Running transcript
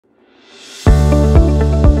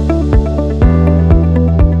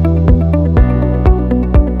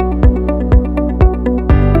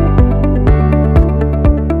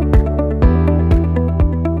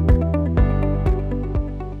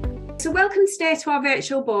today to our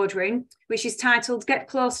virtual boardroom, which is titled Get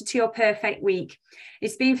Closer to Your Perfect Week.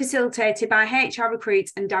 It's been facilitated by HR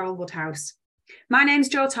Recruit and Daryl Woodhouse. My name's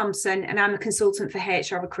Jo Thompson and I'm a consultant for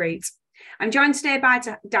HR Recruit. I'm joined today by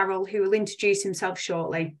Daryl, who will introduce himself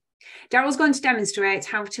shortly. Daryl's going to demonstrate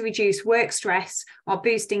how to reduce work stress while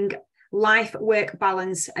boosting life-work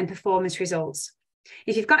balance and performance results.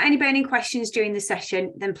 If you've got any burning questions during the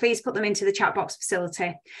session, then please put them into the chat box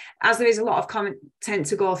facility. As there is a lot of content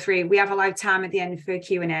to go through, we have allowed time at the end for a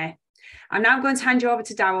Q&A. I'm now going to hand you over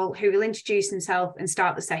to Daryl, who will introduce himself and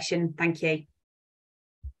start the session. Thank you.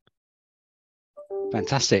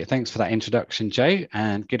 Fantastic. Thanks for that introduction, Jo,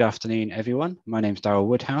 and good afternoon, everyone. My name's Daryl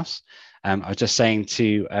Woodhouse. I was just saying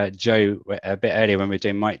to Jo a bit earlier when we were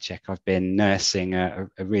doing mic check, I've been nursing a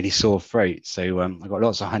really sore throat. So I've got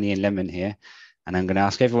lots of honey and lemon here. And I'm going to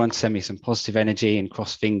ask everyone to send me some positive energy and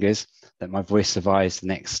cross fingers that my voice survives the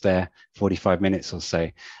next 45 minutes or so,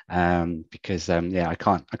 because yeah, I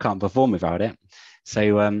can't perform without it.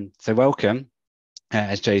 So so welcome,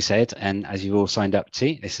 as Jo said, and as you all signed up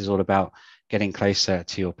to, this is all about getting closer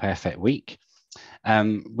to your perfect week.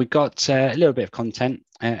 We've got a little bit of content,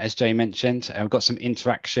 as Jo mentioned. We've got some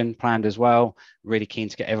interaction planned as well. Really keen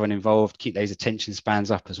to get everyone involved, keep those attention spans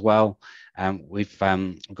up as well. We've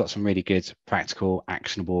got some really good practical,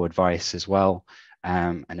 actionable advice as well.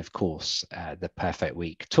 And of course, the Perfect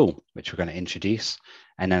Week tool, which we're going to introduce.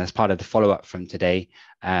 And then as part of the follow-up from today,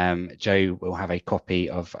 Jo will have a copy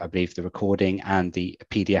of, I believe, the recording and the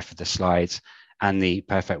PDF of the slides and the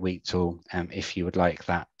Perfect Week tool, if you would like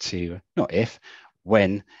that to, not if,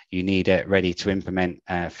 when you need it ready to implement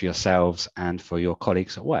for yourselves and for your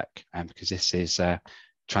colleagues at work, because this is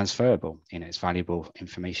transferable. You know, it's valuable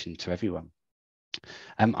information to everyone.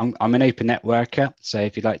 I'm an open networker, so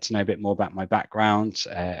if you'd like to know a bit more about my background,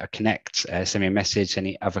 connect, send me a message,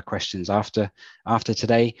 any other questions after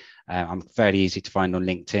today. I'm fairly easy to find on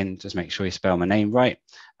LinkedIn. Just make sure you spell my name right,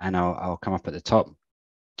 and I'll come up at the top.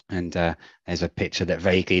 And there's a picture that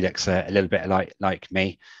vaguely looks a little bit like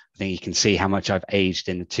me. I think you can see how much I've aged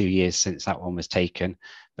in the 2 years since that one was taken.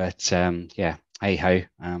 But yeah, hey ho,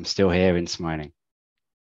 I'm still here and smiling.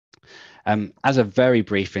 As a very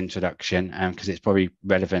brief introduction, because it's probably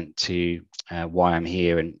relevant to why I'm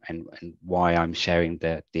here and why I'm sharing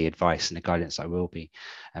the advice and the guidance I will be.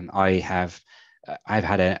 I've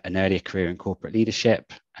had an earlier career in corporate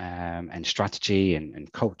leadership and strategy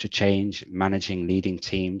and culture change, managing, leading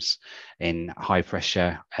teams in high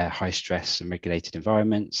pressure, high stress and regulated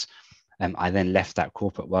environments. I then left that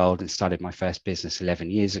corporate world and started my first business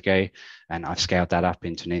 11 years ago. And I've scaled that up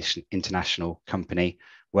into an international company,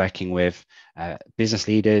 working with business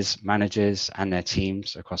leaders, managers and their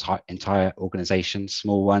teams across entire organizations,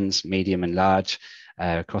 small ones, medium and large,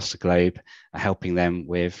 across the globe, helping them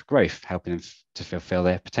with growth, helping them to fulfill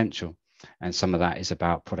their potential. And some of that is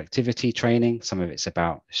about productivity training, some of it's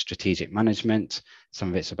about strategic management, some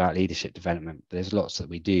of it's about leadership development. But there's lots that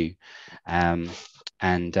we do, and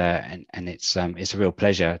it's a real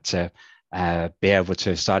pleasure to be able to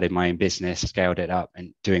have started my own business, scaled it up,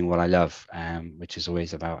 and doing what I love, which is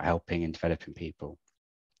always about helping and developing people.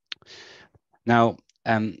 Now,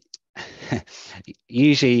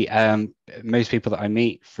 usually most people that I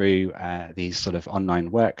meet through these sort of online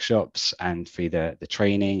workshops and through the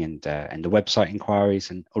training and the website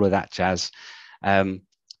inquiries and all of that jazz,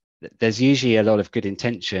 there's usually a lot of good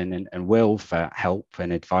intention and will for help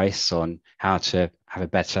and advice on how to have a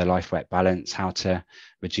better life-work balance, how to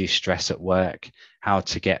reduce stress at work, how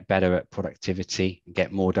to get better at productivity,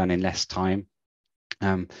 get more done in less time.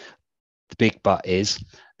 The big but is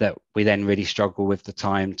that we then really struggle with the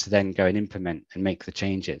time to then go and implement and make the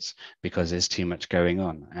changes because there's too much going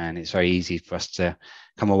on. And it's very easy for us to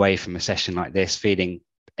come away from a session like this feeling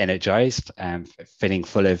energized and feeling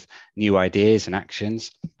full of new ideas and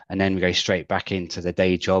actions, and then we go straight back into the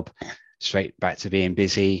day job, straight back to being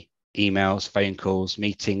busy, emails, phone calls,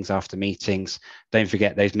 meetings after meetings. Don't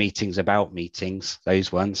forget those meetings about meetings,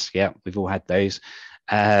 those ones. Yeah, we've all had those.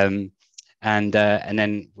 And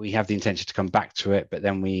then we have the intention to come back to it, but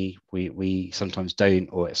then we sometimes don't,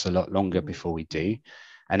 or it's a lot longer before we do.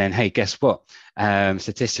 And then, hey, guess what?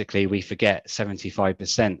 Statistically, we forget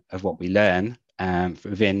 75% of what we learn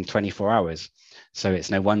within 24 hours. So it's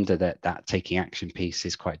no wonder that taking action piece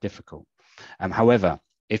is quite difficult. However,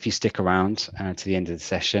 if you stick around to the end of the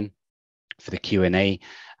session for the Q&A,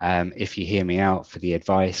 if you hear me out for the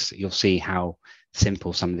advice, you'll see how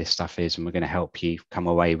simple some of this stuff is, and we're going to help you come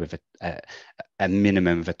away with a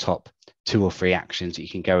minimum of a top 2 or 3 actions that you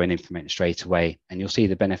can go and implement straight away, and you'll see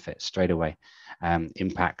the benefits straight away.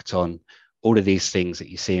 Impact on all of these things that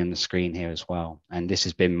you see on the screen here as well. And this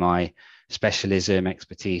has been my specialism,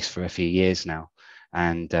 expertise for a few years now,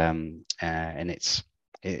 and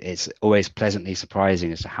it's always pleasantly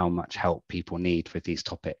surprising as to how much help people need with these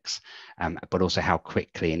topics, but also how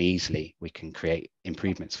quickly and easily we can create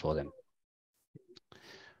improvements for them.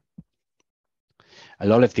 A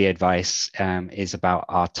lot of the advice is about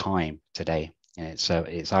our time today. So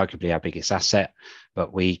it's arguably our biggest asset,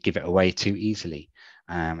 but we give it away too easily.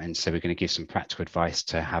 And so we're going to give some practical advice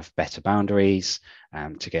to have better boundaries,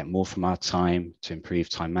 to get more from our time, to improve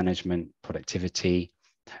time management, productivity,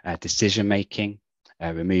 decision making,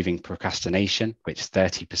 removing procrastination, which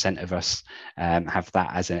 30% of us have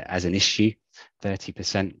that as an issue.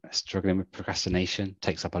 30% struggling with procrastination,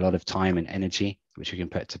 takes up a lot of time and energy, which we can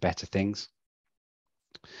put to better things.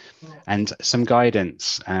 And some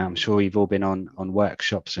guidance. I'm sure you've all been on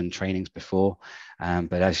workshops and trainings before,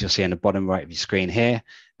 but as you'll see on the bottom right of your screen here,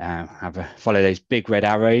 follow those big red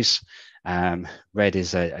arrows. Red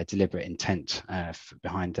is a deliberate intent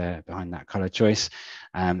behind that color choice.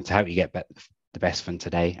 To help you get the best from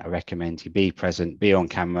today, I recommend you be present, be on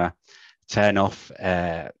camera, turn off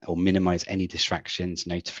or minimize any distractions,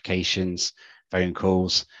 notifications, phone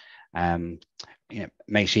calls.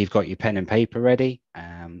 Make sure you've got your pen and paper ready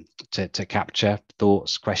to capture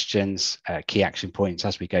thoughts, questions, key action points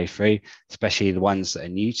as we go through, especially the ones that are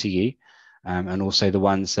new to you, and also the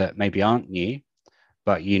ones that maybe aren't new,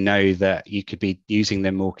 but you know that you could be using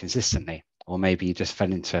them more consistently, or maybe you just fell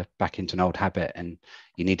back into an old habit and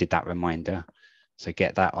you needed that reminder. So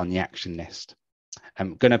get that on the action list.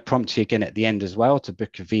 I'm going to prompt you again at the end as well to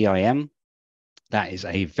book a VIM. That is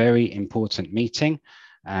a very important meeting.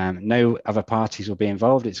 No other parties will be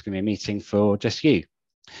involved. It's going to be a meeting for just you.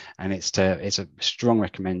 And it's a strong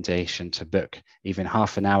recommendation to book even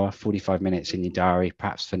half an hour, 45 minutes in your diary,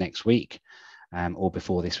 perhaps for next week, or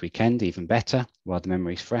before this weekend, even better, while the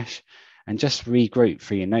memory's fresh. And just regroup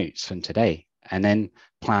for your notes from today, and then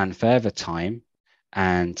plan further time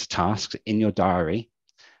and tasks in your diary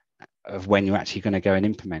of when you're actually going to go and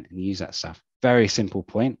implement and use that stuff. Very simple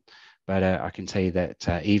point, but I can tell you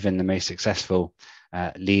that even the most successful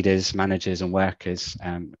leaders, managers and workers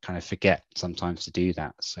kind of forget sometimes to do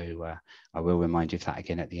that. So I will remind you of that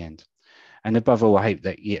again at the end. And above all, I hope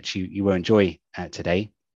that you will enjoy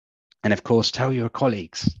today. And of course, tell your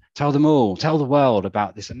colleagues, tell them all, tell the world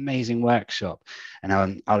about this amazing workshop.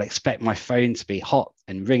 And I'll expect my phone to be hot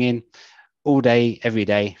and ringing all day, every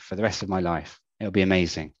day for the rest of my life. It'll be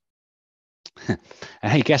amazing. And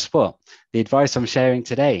hey, guess what? The advice I'm sharing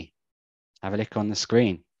today, have a look on the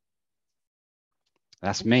screen.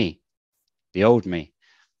 That's me, the old me.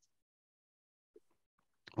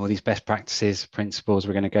 All these best practices, principles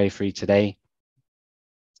we're going to go through today.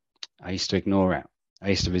 I used to ignore it. I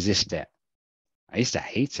used to resist it. I used to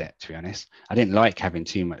hate it, to be honest. I didn't like having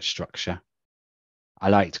too much structure. I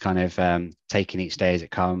liked kind of taking each day as it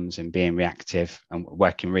comes and being reactive and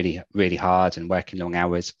working really, really hard and working long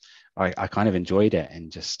hours. I kind of enjoyed it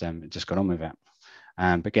and just got on with it.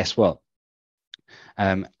 But guess what?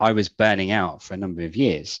 I was burning out for a number of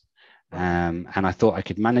years, and I thought I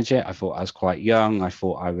could manage it. I thought I was quite young. I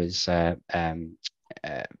thought I was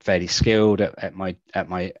fairly skilled at my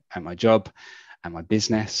job, at my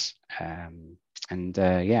business, and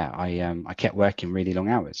I kept working really long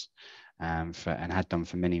hours, and had done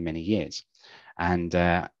for many, many years. And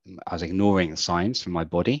I was ignoring the signs from my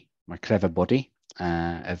body, my clever body,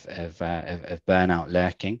 of burnout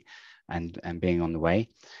lurking and being on the way.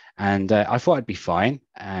 And I thought I'd be fine.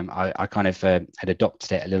 I kind of had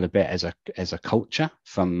adopted it a little bit as a culture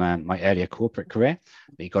from my earlier corporate career.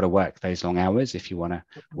 That you've got to work those long hours if you want to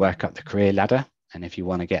work up the career ladder, and if you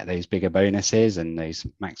want to get those bigger bonuses and those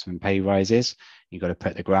maximum pay rises, you've got to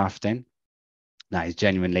put the graft in. That is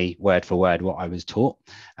genuinely word for word what I was taught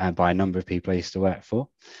by a number of people I used to work for.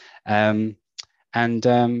 And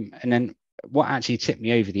then what actually tipped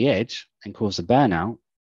me over the edge and caused the burnout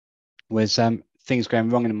was things going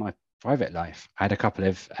wrong in my private life. I had a couple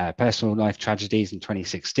of personal life tragedies in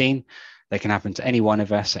 2016. They can happen to any one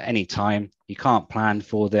of us at any time. You can't plan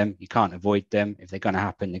for them. You can't avoid them. If they're going to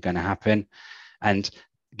happen, they're going to happen. And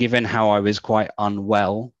given how I was quite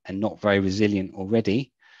unwell and not very resilient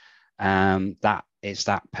already, that it's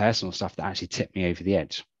that personal stuff that actually tipped me over the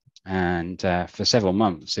edge. And for several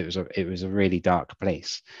months, it was a really dark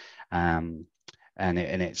place. And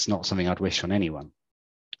it's not something I'd wish on anyone.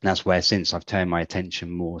 And that's where since I've turned my attention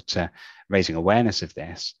more to raising awareness of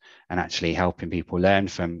this and actually helping people learn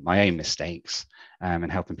from my own mistakes,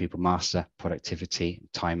 and helping people master productivity,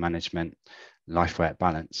 time management, life-work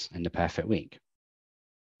balance in the perfect week.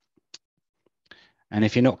 And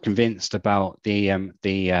if you're not convinced about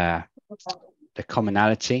the the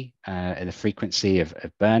commonality and the frequency of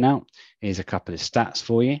burnout. Here's a couple of stats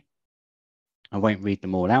for you. I won't read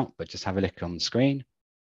them all out, but just have a look on the screen.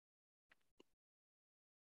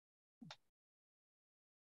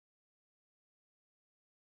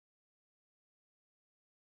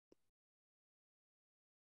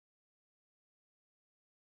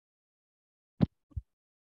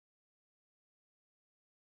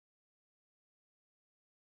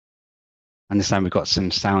 I understand we've got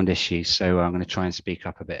some sound issues, so I'm going to try and speak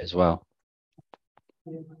up a bit as well.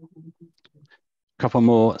 A couple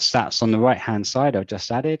more stats on the right-hand side I've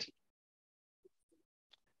just added,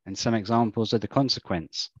 and some examples of the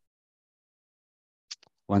consequence,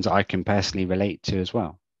 ones that I can personally relate to as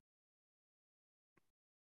well.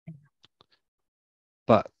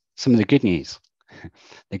 But some of the good news.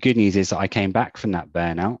 The good news is that I came back from that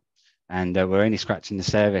burnout, and we're only scratching the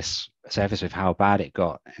surface with how bad it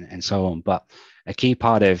got and so on. But a key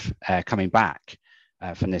part of coming back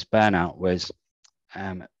from this burnout was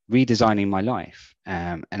redesigning my life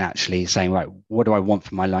and actually saying, right, what do I want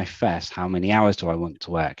for my life first? How many hours do I want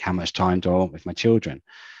to work? How much time do I want with my children?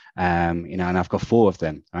 And I've got 4 of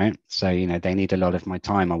them, right? So, they need a lot of my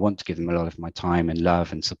time. I want to give them a lot of my time and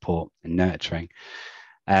love and support and nurturing.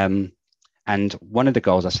 And one of the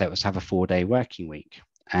goals I set was to have a 4-day working week.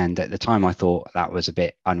 And at the time I thought that was a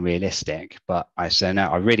bit unrealistic, but I said, no,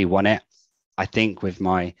 I really want it. I think with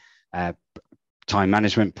my time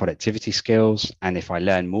management, productivity skills, and if I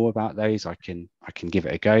learn more about those, I can give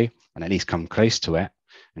it a go and at least come close to it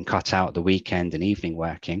and cut out the weekend and evening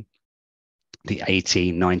working, the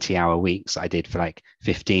 80, 90-hour weeks I did for like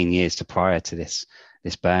 15 years prior to this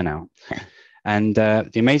burnout. And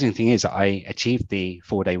the amazing thing is that I achieved the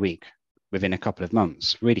 4-day week within a couple of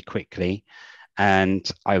months, really quickly. And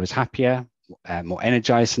I was happier, more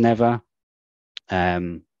energized than ever.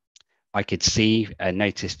 I could see and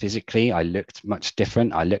notice physically, I looked much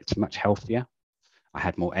different. I looked much healthier. I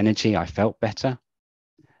had more energy. I felt better.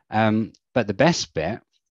 But the best bit,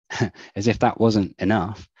 as if that wasn't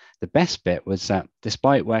enough, the best bit was that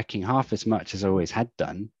despite working half as much as I always had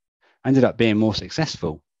done, I ended up being more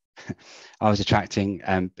successful. I was attracting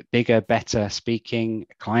bigger, better speaking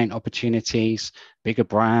client opportunities, bigger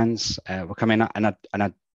brands were coming up, and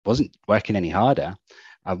I wasn't working any harder.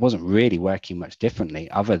 I wasn't really working much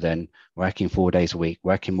differently other than working 4 days a week,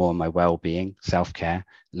 working more on my well-being, self-care,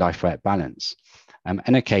 life-work balance.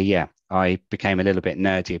 And okay, yeah, I became a little bit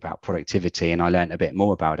nerdy about productivity and I learned a bit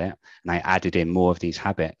more about it. And I added in more of these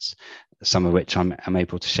habits, some of which I'm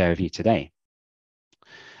able to share with you today.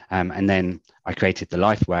 And then I created the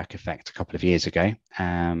Life Work Effect a couple of years ago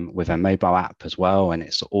with a mobile app as well. And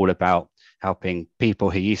it's all about helping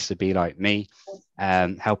people who used to be like me,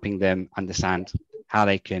 helping them understand how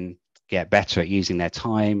they can get better at using their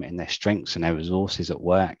time and their strengths and their resources at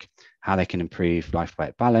work, how they can improve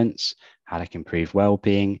life-work balance, how they can improve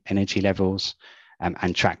well-being, energy levels,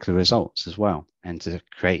 and track the results as well, and to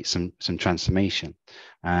create some transformation.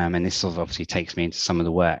 And this sort of obviously takes me into some of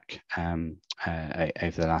the work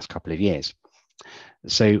over the last couple of years.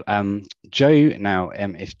 So Joe, now,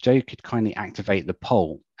 if Joe could kindly activate the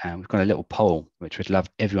poll, we've got a little poll which we'd love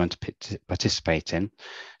everyone to participate in.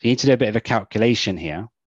 You need to do a bit of a calculation here.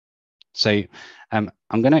 So I'm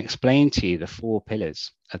going to explain to you the 4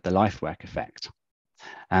 pillars of the Life Work Effect.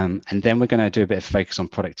 And then we're going to do a bit of focus on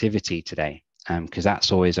productivity today, because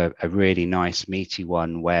that's always a really nice meaty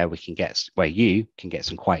one where you can get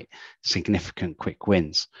some quite significant quick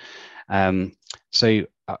wins. So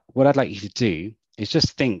what I'd like you to do is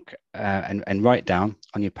just think and write down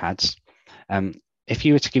on your pads, if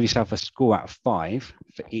you were to give yourself a score out of 5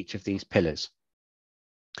 for each of these pillars,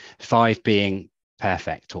 5 being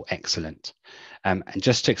perfect or excellent. And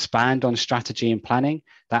just to expand on strategy and planning,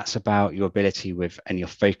 that's about your ability and your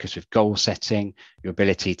focus with goal setting, your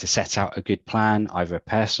ability to set out a good plan, either a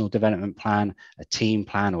personal development plan, a team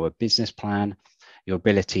plan, or a business plan, your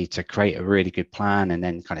ability to create a really good plan and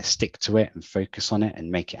then kind of stick to it and focus on it and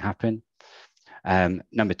make it happen.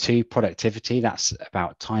 Number 2, productivity. That's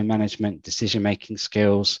about time management, decision-making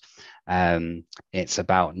skills. It's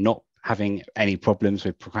about not having any problems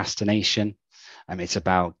with procrastination. It's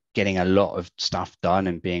about getting a lot of stuff done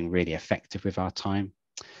and being really effective with our time.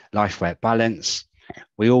 Life-work balance.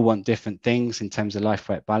 We all want different things in terms of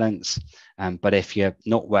life-work balance. But if you're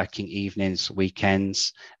not working evenings,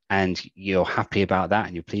 weekends, and you're happy about that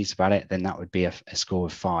and you're pleased about it, then that would be a score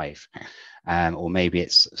of 5. Or maybe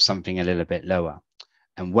it's something a little bit lower.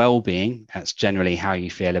 And well-being, that's generally how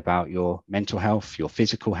you feel about your mental health, your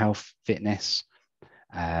physical health, fitness,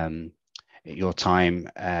 your time.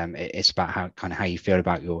 It's about how you feel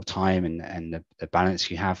about your time and the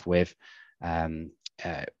balance you have with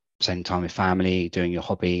spending time with family, doing your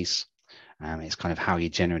hobbies. It's kind of how you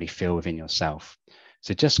generally feel within yourself.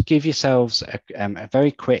 So just give yourselves a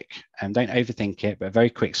very quick, don't overthink it, but a very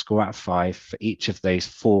quick score out of 5 for each of those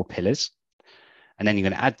 4 pillars. And then you're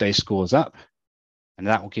going to add those scores up, and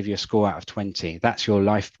that will give you a score out of 20. That's your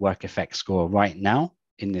life work effect score right now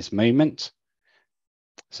in this moment.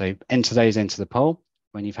 So enter those into the poll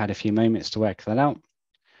when you've had a few moments to work that out.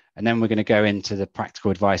 And then we're going to go into the practical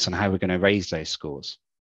advice on how we're going to raise those scores.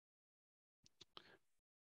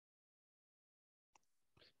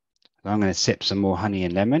 So I'm going to sip some more honey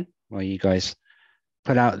and lemon while you guys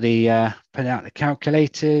put out the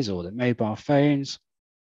calculators or the mobile phones,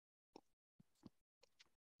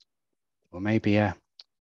 or maybe a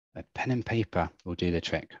pen and paper will do the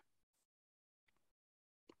trick.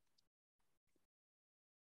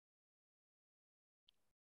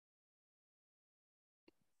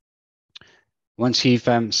 Once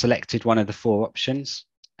you've selected one of the 4 options,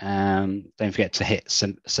 don't forget to hit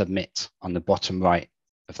submit on the bottom right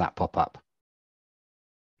of that pop-up.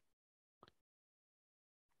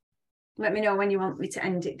 Let me know when you want me to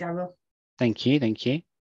end it, Daryl. Thank you, thank you.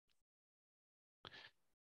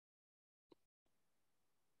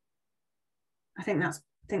 I think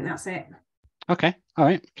that's it. Okay, all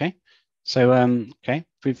right, okay. So okay,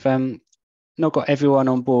 we've not got everyone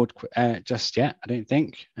on board just yet, I don't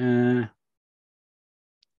think.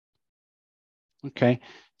 Okay,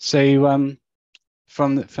 so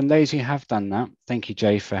from those who have done that, thank you,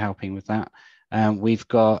 Jay, for helping with that. We've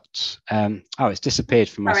got, oh, it's disappeared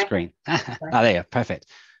from my screen. Oh, there you go, perfect.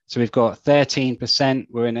 So we've got 13%,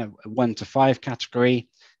 we're in a 1 to 5 category,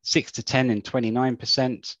 6 to 10 in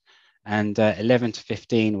 29%, and 11 to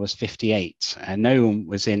 15 was 58. And no one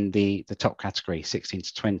was in the top category, 16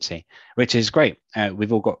 to 20, which is great.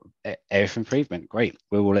 We've all got area of improvement, great.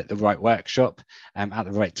 We're all at the right workshop at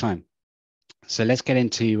the right time. So let's get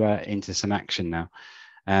into some action now.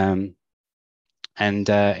 You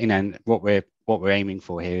know, what we're aiming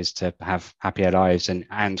for here is to have happier lives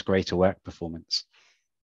and greater work performance.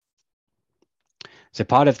 So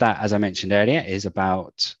part of that, as I mentioned earlier, is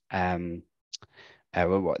about the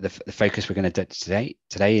focus we're going to do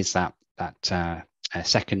today is that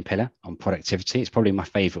second pillar on productivity. It's probably my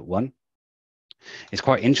favorite one. It's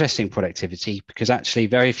quite interesting, productivity, because actually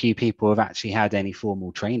very few people have actually had any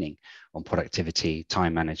formal training on productivity,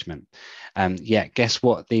 time management. Yet guess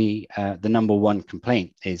what the number 1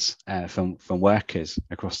 complaint is from workers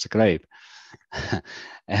across the globe?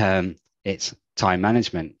 It's time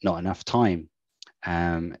management, not enough time,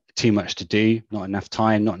 too much to do, not enough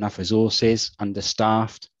time, not enough resources,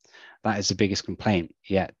 understaffed. That is the biggest complaint,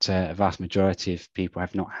 yet a vast majority of people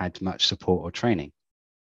have not had much support or training.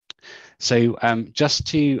 So just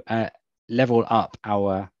to level up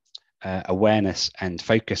our awareness and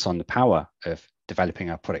focus on the power of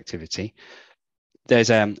developing our productivity,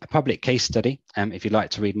 there's a public case study, if you'd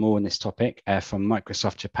like to read more on this topic, from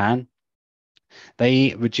Microsoft Japan.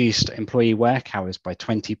 They reduced employee work hours by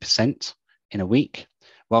 20% in a week,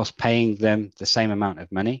 whilst paying them the same amount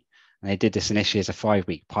of money. And they did this initially as a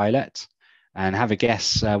 5-week pilot. And have a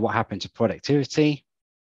guess what happened to productivity.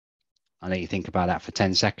 I'll let you think about that for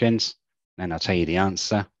 10 seconds, and I'll tell you the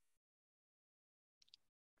answer.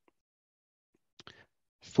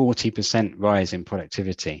 40% rise in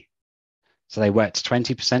productivity. So they worked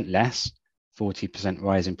 20% less, 40%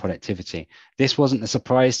 rise in productivity. This wasn't a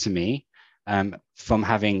surprise to me from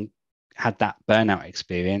having had that burnout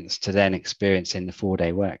experience to then experiencing the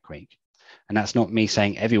 4-day work week. And that's not me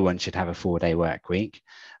saying everyone should have a 4-day work week.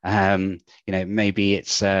 You know, maybe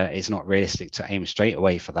it's not realistic to aim straight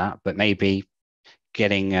away for that, but maybe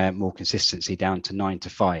getting more consistency down to 9 to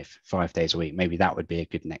 5 days a week, maybe that would be a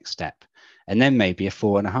good next step. And then maybe a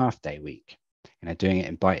 4.5-day week, you know, doing it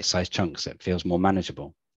in bite-sized chunks that feels more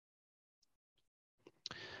manageable.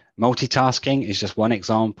 Multitasking is just one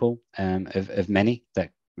example of many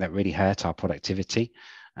that really hurt our productivity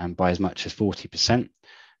by as much as 40%.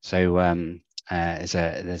 So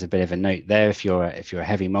there's a bit of a note there. If you're a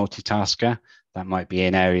heavy multitasker, that might be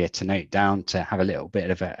an area to note down, to have a little bit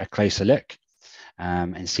of a closer look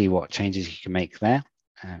and see what changes you can make there,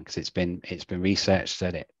 because it's been researched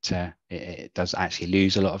that it does actually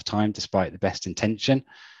lose a lot of time despite the best intention.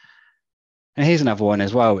 And here's another one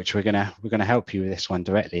as well, which we're gonna help you with this one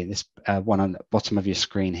directly. This one on the bottom of your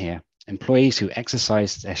screen here. Employees who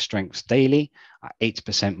exercise their strengths daily are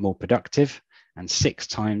 8% more productive and 6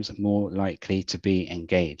 times more likely to be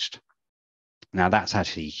engaged. Now that's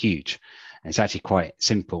actually huge. And it's actually quite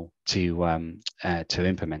simple to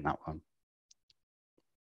implement that one.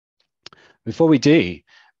 Before we do,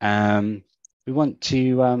 we want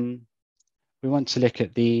to look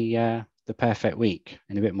at the the perfect week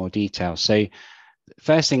in a bit more detail. So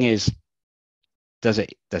first thing is, does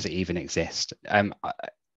it even exist?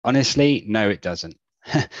 Honestly, no, it doesn't.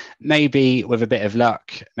 Maybe with a bit of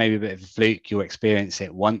luck, maybe a bit of a fluke, you'll experience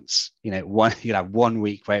it once. You'll have 1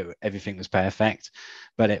 week where everything was perfect,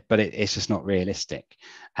 but it's just not realistic.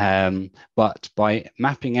 But by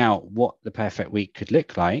mapping out what the perfect week could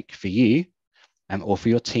look like for you, or for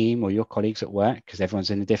your team or your colleagues at work, because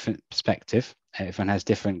everyone's in a different perspective, everyone has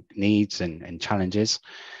different needs and challenges.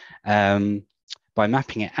 By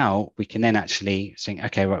mapping it out, we can then actually think,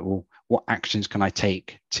 okay, right, well, what actions can I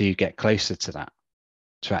take to get closer to that,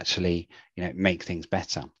 to actually, make things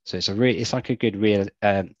better? So it's like a good real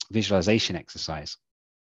visualization exercise.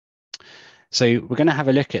 So we're going to have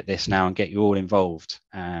a look at this now and get you all involved.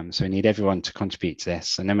 So we need everyone to contribute to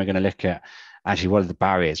this, and then we're going to look at actually what are the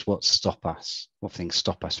barriers, what things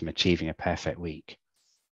stop us from achieving a perfect week.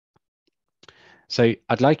 So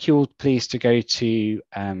I'd like you all please to go to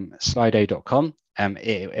slido.com.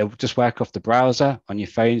 It'll just work off the browser on your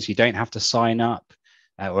phones. You don't have to sign up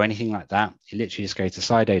or anything like that. You literally just go to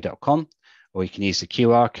slido.com, or you can use the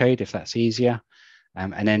QR code if that's easier.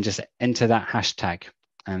 And then just enter that hashtag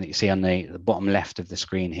that you see on the bottom left of the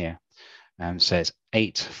screen here. So it's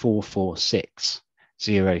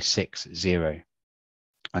 8446060.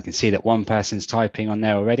 I can see that one person's typing on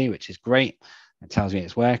there already, which is great. It tells me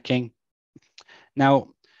it's working. Now,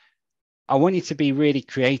 I want you to be really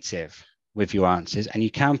creative with your answers, and you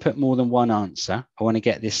can put more than one answer. I want to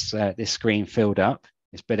get this screen filled up.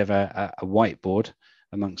 It's a bit of a whiteboard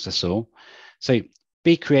amongst us all. So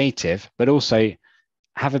be creative, but also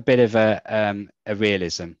have a bit of a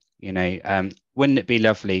realism. Wouldn't it be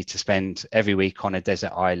lovely to spend every week on a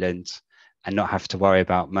desert island and not have to worry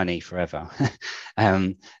about money forever?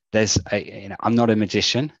 I'm not a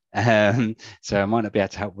magician, so I might not be able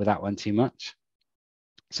to help with that one too much.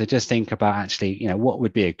 So just think about actually, what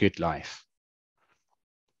would be a good life?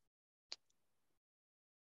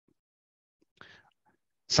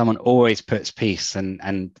 Someone always puts peace,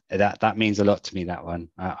 and that means a lot to me. That one,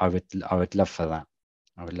 I would love for that.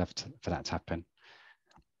 I would love for that to happen.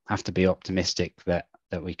 Have to be optimistic that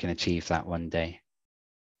we can achieve that one day.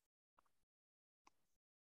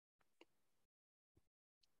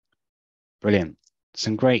 Brilliant.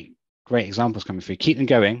 Some great examples coming through. Keep them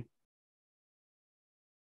going.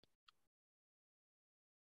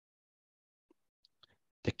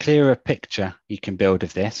 The clearer picture you can build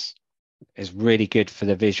of this is really good for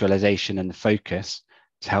the visualization and the focus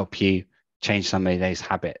to help you change some of those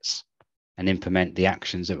habits and implement the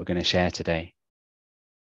actions that we're going to share today.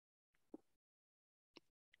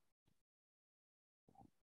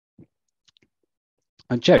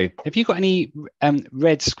 And Joe, have you got any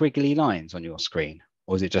red squiggly lines on your screen,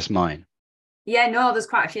 or is it just mine? Yeah, no, there's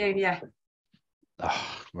quite a few, yeah.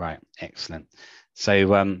 Oh, right, excellent.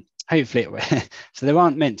 So hopefully, so there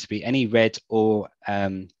aren't meant to be any red or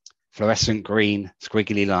fluorescent green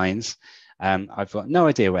squiggly lines. I've got no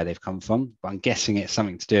idea where they've come from, but I'm guessing it's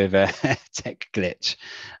something to do with a tech glitch.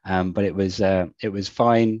 But it was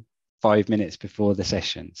fine 5 minutes before the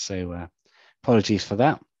session, so apologies for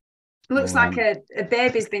that. Looks like a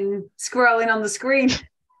baby's been scrolling on the screen.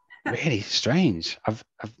 Really strange. I've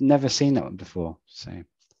never seen that one before, so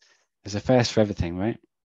there's a first for everything, right?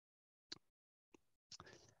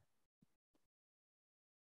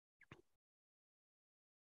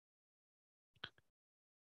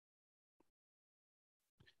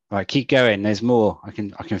 Right, keep going. There's more. I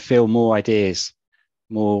can feel more ideas,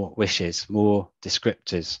 more wishes, more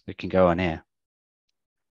descriptors that can go on here.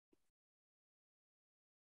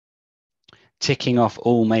 Ticking off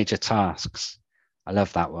all major tasks. I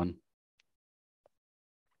love that one.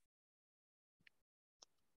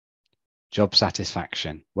 Job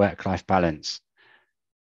satisfaction, work-life balance.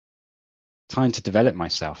 Time to develop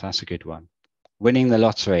myself. That's a good one. Winning the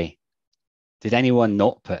lottery. Did anyone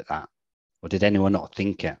not put that? Or did anyone not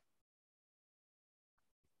think it?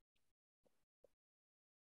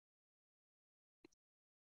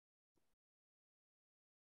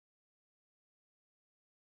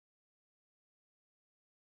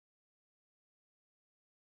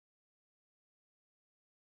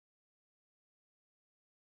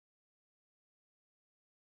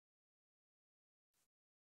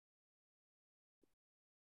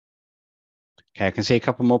 Okay, I can see a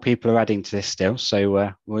couple more people are adding to this still,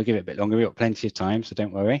 so we'll give it a bit longer. We've got plenty of time, so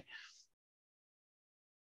don't worry.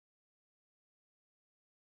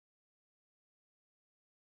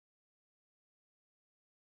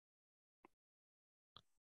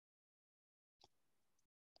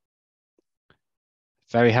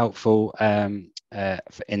 Very helpful in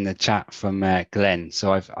the chat from Glenn.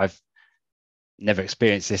 So I've never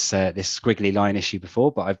experienced this squiggly line issue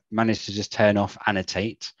before, but I've managed to just turn off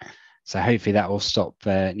annotate. So hopefully that will stop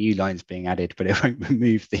new lines being added, but it won't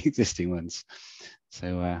remove the existing ones.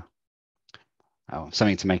 So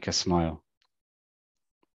something to make us smile.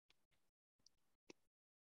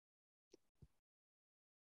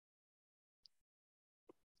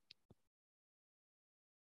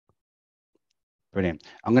 Brilliant.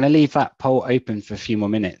 I'm going to leave that poll open for a few more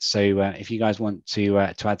minutes. So if you guys want to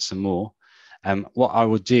add some more, what I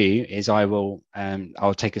will do is I'll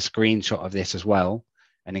take a screenshot of this as well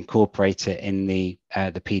and incorporate it in the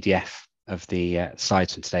PDF of the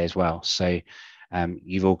slides from today as well. So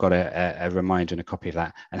you've all got a reminder and a copy of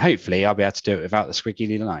that. And hopefully I'll be able to do it without the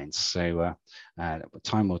squiggly lines. So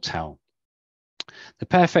time will tell. The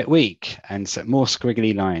perfect week and some more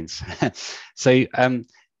squiggly lines. So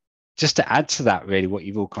just to add to that, really, what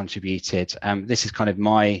you've all contributed, this is kind of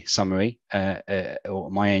my summary or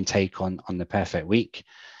my own take on the perfect week.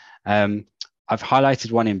 I've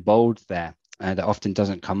highlighted one in bold there that often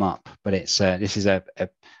doesn't come up, but this is a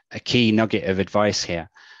key nugget of advice here.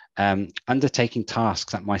 Undertaking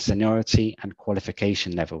tasks at my seniority and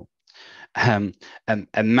qualification level.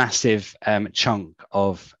 A massive chunk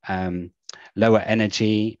of lower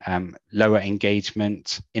energy, lower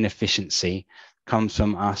engagement, inefficiency comes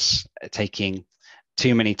from us taking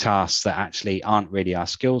too many tasks that actually aren't really our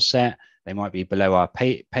skill set. They might be below our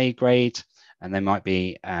pay grade, and they might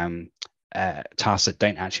be tasks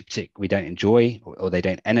that we don't enjoy, or they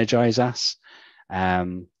don't energize us.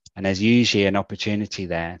 And there's usually an opportunity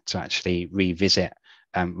there to actually revisit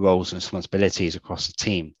roles and responsibilities across the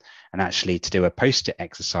team, and actually to do a post-it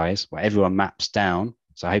exercise where everyone maps down.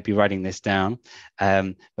 So I hope you're writing this down,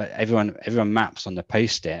 but everyone maps on the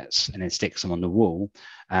post-its and then sticks them on the wall,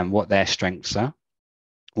 what their strengths are,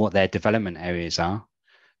 what their development areas are,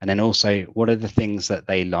 and then also what are the things that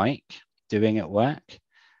they like doing at work,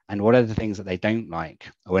 and what are the things that they don't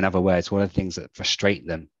like, or in other words, what are the things that frustrate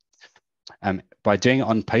them. By doing it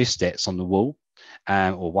on post-its on the wall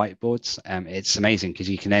or whiteboards, it's amazing because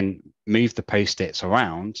you can then move the post-its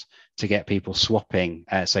around to get people swapping.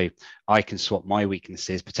 So I can swap my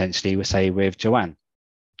weaknesses potentially with Joanne,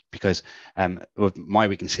 because with my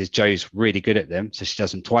weaknesses, Jo's really good at them, so she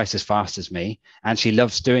does them twice as fast as me, and she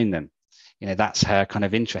loves doing them. That's her kind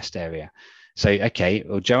of interest area. So, okay,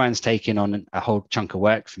 well, Joanne's taking on a whole chunk of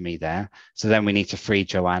work for me there, so then we need to free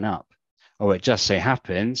Joanne up. Or it just so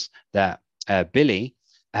happens that Billy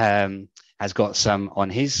has got some on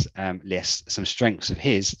his list, some strengths of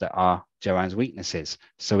his that are Joanne's weaknesses.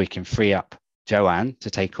 So we can free up Joanne to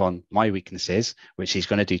take on my weaknesses, which she's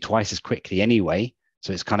going to do twice as quickly anyway.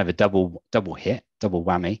 So it's kind of a double hit, double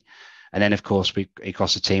whammy. And then, of course,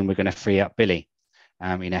 across the team, we're going to free up Billy,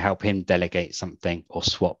 help him delegate something or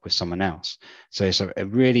swap with someone else. So it's a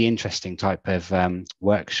really interesting type of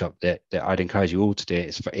workshop that I'd encourage you all to do.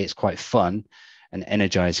 It's quite fun and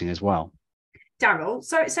energizing as well. Daryl,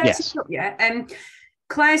 sorry yes. to stop you.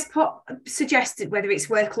 Claire's suggested whether it's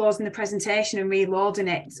worth closing the presentation and reloading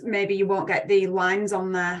it. Maybe you won't get the lines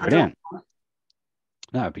on there. Brilliant.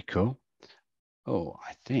 That would be cool. Oh,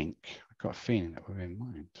 I think I've got a feeling that we're in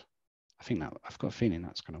mind. I've got a feeling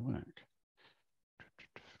that's going to work.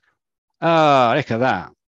 Oh, look at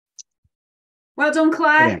that. Well done,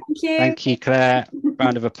 Claire. Brilliant. Thank you. Thank you, Claire.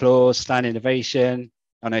 Round of applause, standing ovation.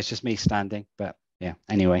 Oh, no, it's just me standing, but yeah,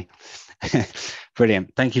 anyway.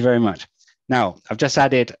 Brilliant. Thank you very much. Now, I've just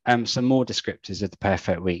added some more descriptors of the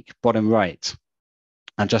perfect week, bottom right.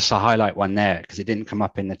 And just to highlight one there, because it didn't come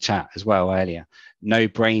up in the chat as well earlier. No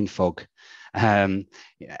brain fog. Having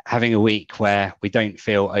a week where we don't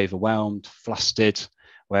feel overwhelmed, flustered,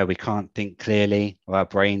 where we can't think clearly, or our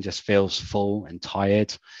brain just feels full and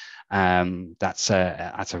tired. That's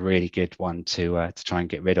a really good one to try and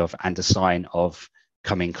get rid of, and a sign of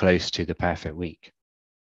coming close to the perfect week.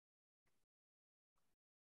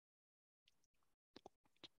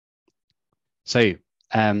 So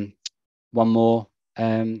one more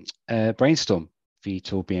brainstorm for you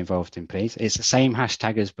to all be involved in, please. It's the same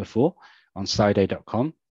hashtag as before on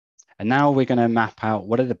slido.com. And now we're going to map out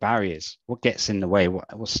what are the barriers, what gets in the way, what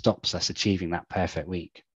stops us achieving that perfect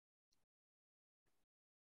week.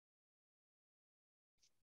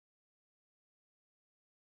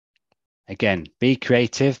 Again, be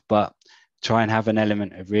creative, but try and have an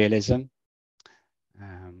element of realism.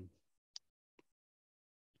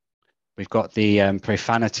 We've got the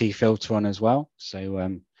profanity filter on as well,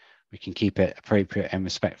 so we can keep it appropriate and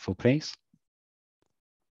respectful, please.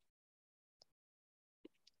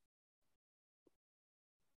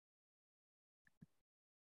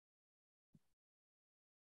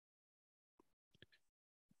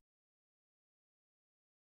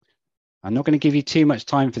 I'm not going to give you too much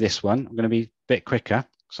time for this one. I'm going to be a bit quicker,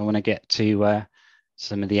 so I want to get to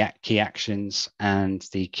some of the key actions and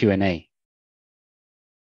the Q&A.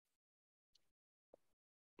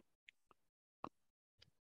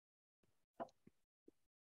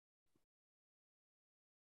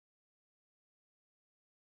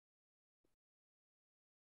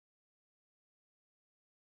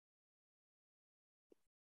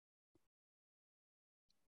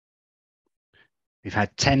 We've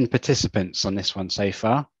had 10 participants on this one so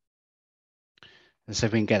far. Let's see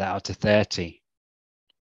if we can get that up to 30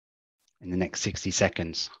 in the next 60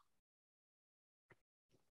 seconds.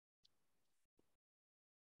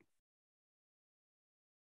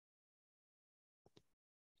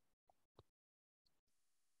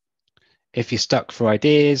 If you're stuck for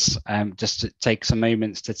ideas, just to take some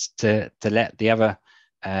moments to let the other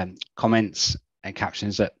comments and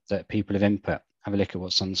captions that people have input, have a look at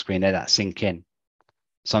what's on the screen there, that sink in.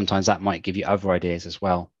 Sometimes that might give you other ideas as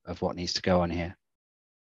well of what needs to go on here.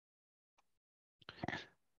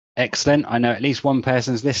 Excellent. I know at least one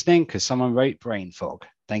person's listening because someone wrote brain fog.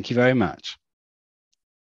 Thank you very much.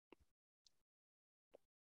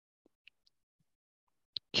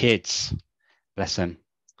 Kids, bless them.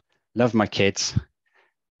 Love my kids,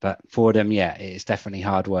 but for them, yeah, it is definitely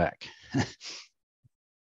hard work.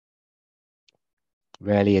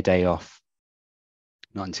 Rarely a day off,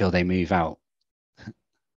 not until they move out.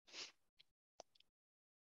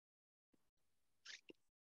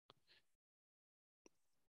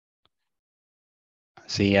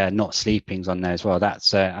 See, not sleeping's on there as well.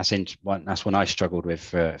 That's one I struggled with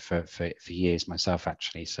for years myself,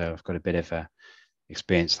 actually. So I've got a bit of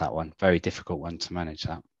experience that one. Very difficult one to manage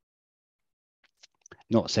that.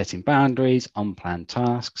 Not setting boundaries, unplanned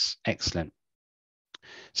tasks. Excellent.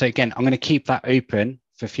 So again, I'm going to keep that open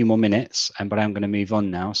for a few more minutes, but I'm going to move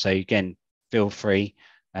on now. So again, feel free.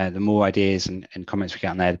 The more ideas and comments we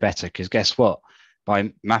get on there, the better. Because guess what?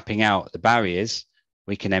 By mapping out the barriers,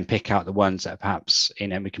 we can then pick out the ones that are perhaps,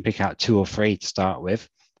 we can pick out 2 or 3 to start with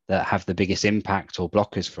that have the biggest impact or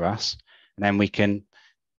blockers for us. And then we can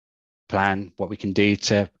plan what we can do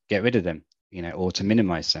to get rid of them, or to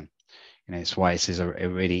minimize them. It's why this is a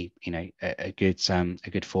really, a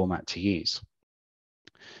good format to use.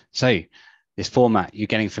 So this format, you're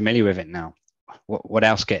getting familiar with it now. What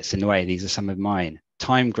else gets in the way? These are some of mine.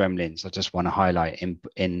 Time gremlins. I just want to highlight in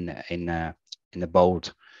the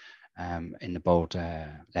bold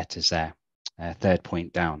letters there. 3rd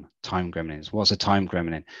point down. Time gremlins. What's a time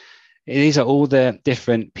gremlin? These are all the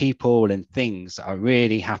different people and things that are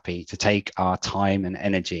really happy to take our time and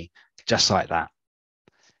energy, just like that.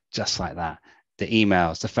 Just like that. The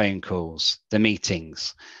emails, the phone calls, the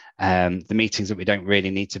meetings that we don't really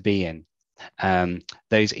need to be in.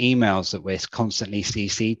 Those emails that we're constantly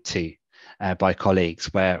CC'd to by colleagues,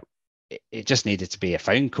 where it just needed to be a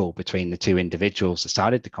phone call between the 2 individuals that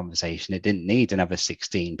started the conversation. It didn't need another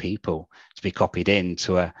 16 people to be copied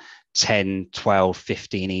into a 10, 12,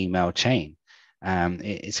 15 email chain.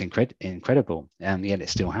 It's incredible, yet it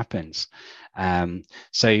still happens.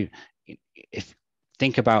 So if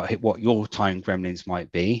think about what your time gremlins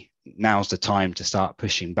might be, now's the time to start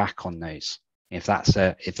pushing back on those. If that's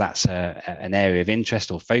an area of interest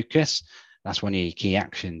or focus, that's one of your key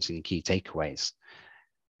actions and key takeaways.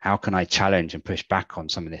 How can I challenge and push back on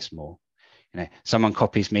some of this more? Someone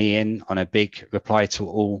copies me in on a big reply to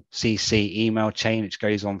all CC email chain, which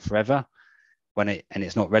goes on forever, and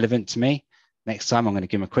it's not relevant to me. Next time, I'm going to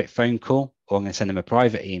give them a quick phone call, or I'm going to send them a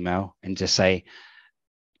private email and just say,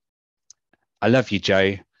 I love you,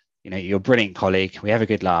 Joe. You're a brilliant colleague. We have a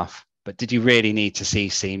good laugh. But did you really need to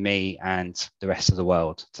CC me and the rest of the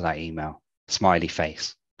world to that email? Smiley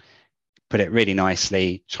face. Put it really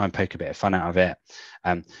nicely. Try and poke a bit of fun out of it.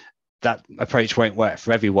 That approach won't work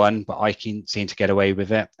for everyone, but I can seem to get away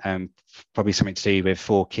with it. Probably something to do with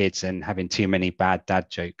 4 kids and having too many bad dad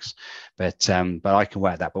jokes. But I can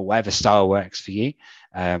work that. But whatever style works for you,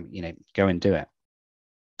 go and do it.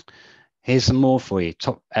 Here's some more for you.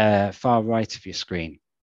 Top far right of your screen.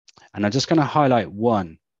 And I'm just going to highlight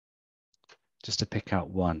one, just to pick out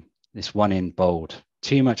one. This one in bold.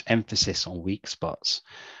 Too much emphasis on weak spots.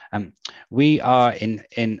 We have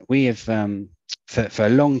for a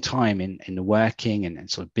long time in the working and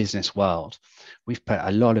sort of business world, we've put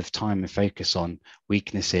a lot of time and focus on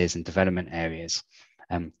weaknesses and development areas.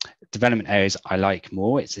 Development areas I like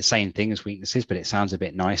more. It's the same thing as weaknesses, but it sounds a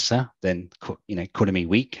bit nicer than calling me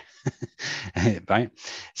weak, right?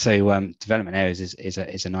 So development areas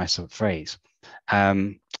is a nice sort of phrase,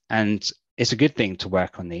 and it's a good thing to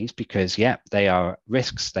work on these because they are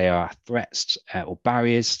risks, they are threats or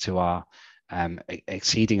barriers to our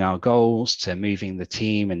exceeding our goals to moving the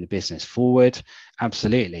team and the business forward.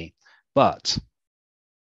 Absolutely. But,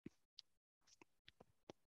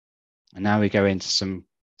 and now we go into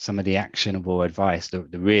some of the actionable advice, the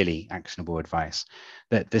really actionable advice.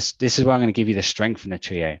 That this is where I'm going to give you the strength in the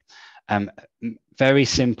trio. Very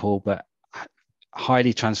simple, but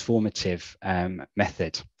highly transformative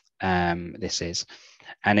method. This is,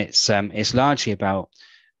 and it's largely about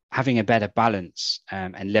having a better balance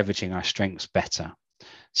and leveraging our strengths better.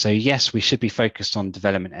 So yes, we should be focused on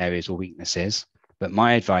development areas or weaknesses, but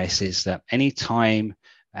my advice is that any time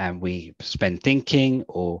we spend thinking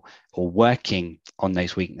or working on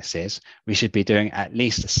those weaknesses, we should be doing at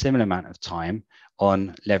least a similar amount of time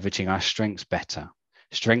on leveraging our strengths better.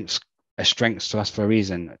 Strengths are strengths to us for a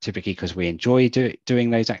reason, typically because we enjoy doing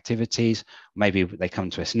those activities. Maybe they come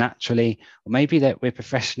to us naturally, or maybe that we're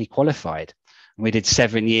professionally qualified. We did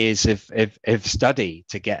 7 years of study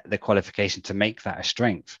to get the qualification to make that a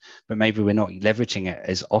strength, but maybe we're not leveraging it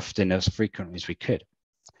as often, as frequently as we could.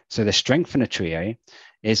 So the strength in a trio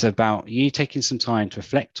is about you taking some time to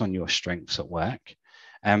reflect on your strengths at work,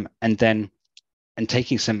 and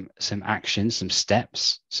taking some actions, some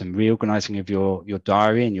steps, some reorganizing of your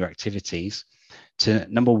diary and your activities to,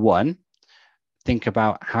 number one, think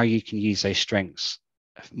about how you can use those strengths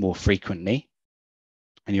more frequently.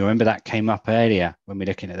 And you remember that came up earlier when we're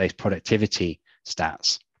looking at those productivity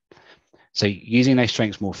stats. So using those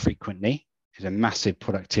strengths more frequently is a massive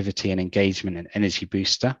productivity and engagement and energy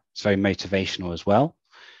booster. It's very motivational as well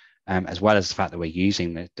as the fact that we're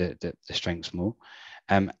using the strengths more.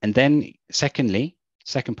 And then secondly,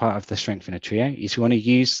 second part of the strength in a trio is you want to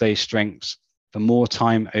use those strengths for more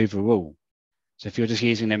time overall. So if you're just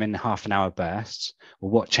using them in half an hour bursts, well,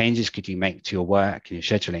 what changes could you make to your work and your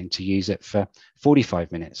scheduling to use it for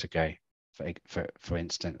 45 minutes ago, for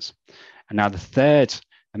instance? And now the third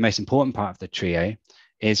and most important part of the trio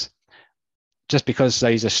is, just because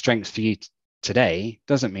those are strengths for you today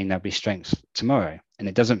doesn't mean there'll be strengths tomorrow. And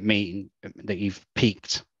it doesn't mean that you've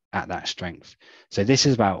peaked at that strength. So this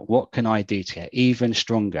is about, what can I do to get even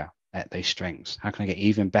stronger at those strengths? How can I get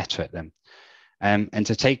even better at them? And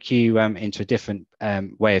to take you into a different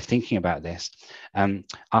way of thinking about this,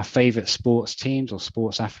 our favorite sports teams or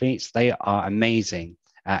sports athletes, they are amazing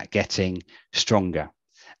at getting stronger.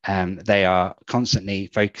 They are constantly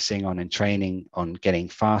focusing on and training on getting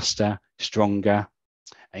faster, stronger,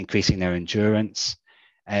 increasing their endurance.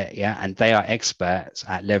 And they are experts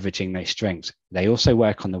at leveraging those strengths. They also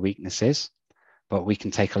work on the weaknesses, but we can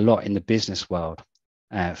take a lot in the business world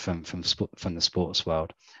from the sports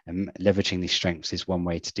world, and leveraging these strengths is one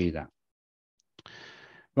way to do that.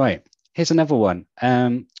 Right, here's another one.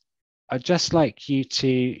 I'd just like you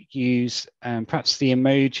to use perhaps the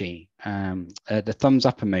emoji, the thumbs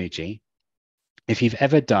up emoji, if you've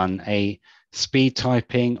ever done a speed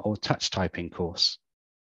typing or touch typing course.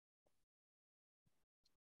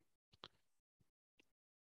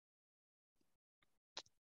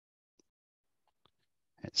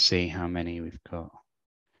 Let's see how many we've got.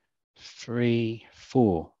 3,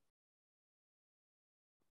 4.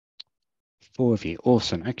 4 of you.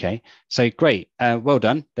 Awesome. Okay. So great. Well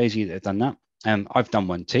done. Those of you that have done that. I've done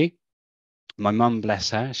one too. My mum,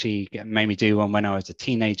 bless her, she made me do one when I was a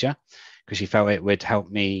teenager because she felt it would help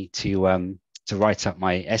me to write up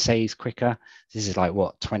my essays quicker. This is like,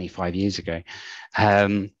 what, 25 years ago.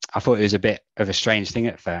 I thought it was a bit of a strange thing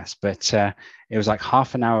at first, but it was like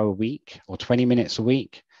half an hour a week or 20 minutes a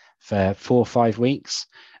week for 4 or 5 weeks.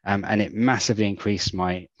 And it massively increased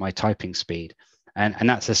my typing speed. And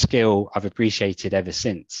that's a skill I've appreciated ever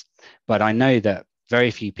since. But I know that very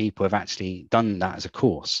few people have actually done that as a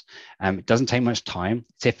course. It doesn't take much time.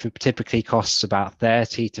 It typically costs about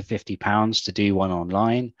 30 to 50 pounds to do one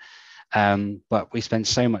online. But we spend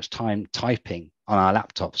so much time typing on our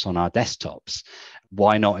laptops, on our desktops.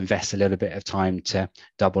 Why not invest a little bit of time to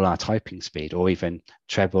double our typing speed, or even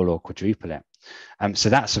treble or quadruple it? So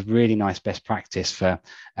that's a really nice best practice for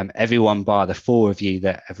everyone bar the 4 of you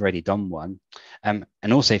that have already done one. And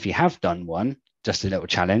also, if you have done one, just a little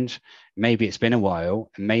challenge, maybe it's been a while,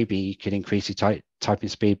 and maybe you could increase your typing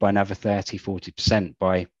speed by another 30, 40%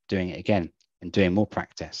 by doing it again and doing more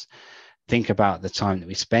practice. Think about the time that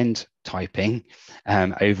we spend typing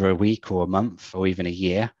over a week or a month or even a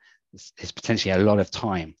year. It's potentially a lot of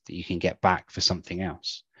time that you can get back for something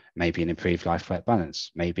else. Maybe an improved life-work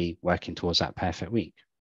balance, maybe working towards that perfect week.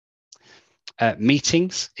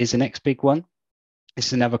 Meetings is the next big one. This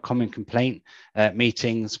is another common complaint.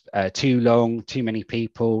 Meetings too long, too many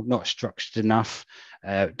people, not structured enough,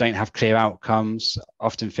 don't have clear outcomes,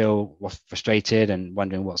 often feel frustrated and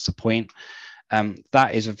wondering what's the point.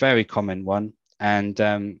 That is a very common one.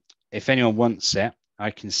 And if anyone wants it,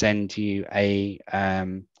 I can send you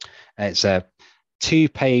it's a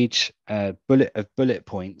 2-page bullet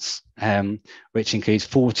points, which includes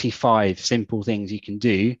 45 simple things you can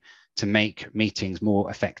do to make meetings more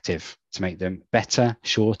effective, to make them better,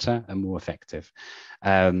 shorter, and more effective.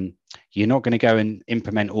 You're not going to go and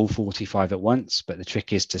implement all 45 at once, but the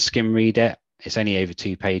trick is to skim read it. It's only over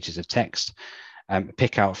 2 pages of text.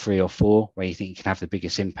 Pick out 3 or 4 where you think you can have the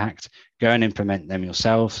biggest impact. Go and implement them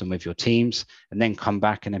yourselves and with your teams, and then come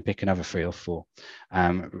back and then pick another 3 or 4.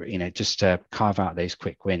 Just to carve out those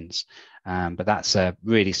quick wins. But that's a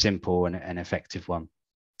really simple and effective one.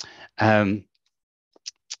 Have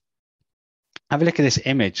a look at this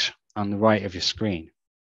image on the right of your screen.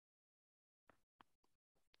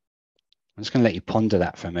 I'm just going to let you ponder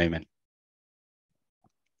that for a moment.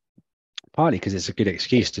 Partly because it's a good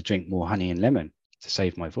excuse to drink more honey and lemon to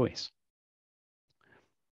save my voice.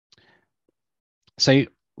 So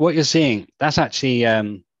what you're seeing, that's actually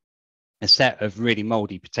a set of really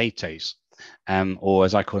moldy potatoes, or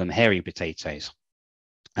as I call them, hairy potatoes.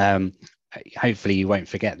 Hopefully you won't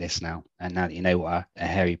forget this now, and now that you know what a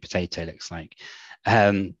hairy potato looks like.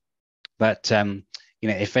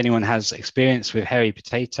 If anyone has experience with hairy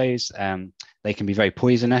potatoes, they can be very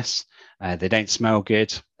poisonous. They don't smell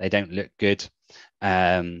good. They don't look good.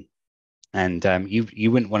 You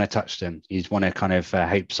wouldn't want to touch them. You'd want to kind of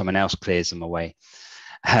hope someone else clears them away.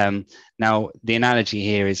 Now, the analogy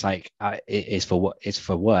here is like it's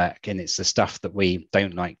for work, and it's the stuff that we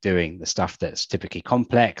don't like doing, the stuff that's typically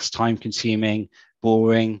complex, time-consuming,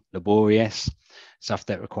 boring, laborious, stuff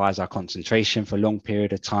that requires our concentration for a long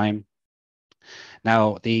period of time.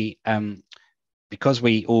 Now, because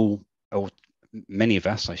we all, or many of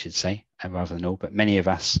us, I should say, rather than all, but many of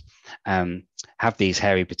us have these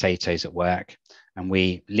hairy potatoes at work, and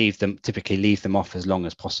we typically leave them off as long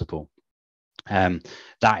as possible.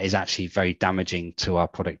 That is actually very damaging to our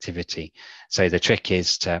productivity. So the trick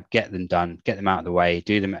is to get them done, get them out of the way,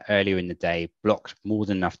 do them earlier in the day, block more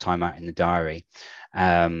than enough time out in the diary,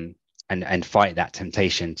 and fight that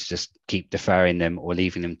temptation to just keep deferring them or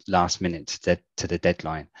leaving them last minute to the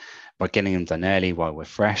deadline. By getting them done early while we're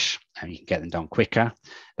fresh, and you can get them done quicker,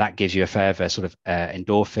 that gives you a further sort of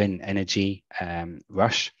endorphin energy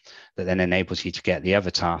rush that then enables you to get the other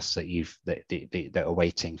tasks that are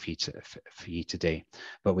waiting for you to do.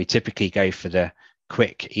 But we typically go for the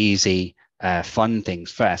quick, easy, fun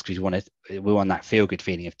things first, because we want that feel-good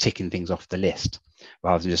feeling of ticking things off the list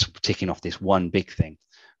rather than just ticking off this one big thing.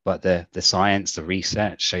 But the science, the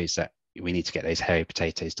research shows that we need to get those hairy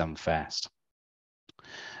potatoes done first.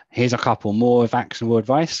 Here's a couple more of actionable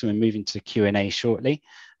advice. We're moving to Q&A shortly,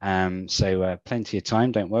 so plenty of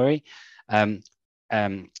time, don't worry. One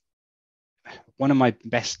of my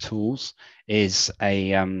best tools is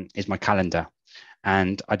my calendar,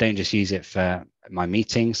 and I don't just use it for my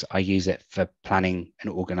meetings. I use it for planning and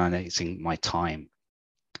organizing my time.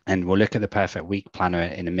 And we'll look at the Perfect Week Planner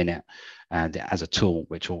in a minute as a tool,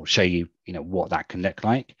 which will show you, what that can look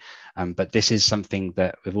like. But this is something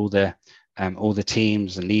that with all the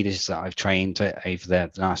teams and leaders that I've trained over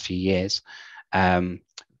the last few years,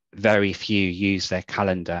 very few use their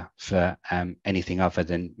calendar for anything other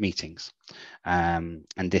than meetings. And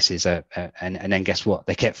this is and then guess what?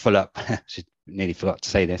 They get full up. Nearly forgot to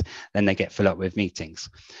say this. Then they get full up with meetings.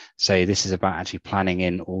 So this is about actually planning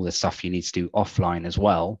in all the stuff you need to do offline as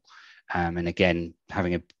well. And again,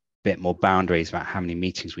 having a bit more boundaries about how many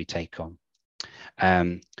meetings we take on.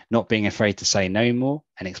 Not being afraid to say no more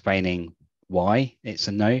and explaining why it's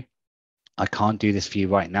a no. I can't do this for you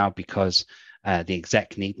right now because the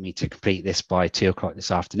exec need me to complete this by 2 o'clock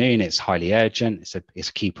this afternoon. It's highly urgent. It's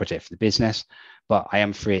a key project for the business, but I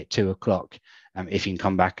am free at 2 o'clock. If you can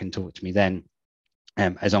come back and talk to me then,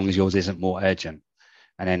 as long as yours isn't more urgent.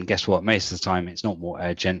 And then guess what? Most of the time it's not more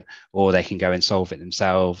urgent, or they can go and solve it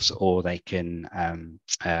themselves, or they can,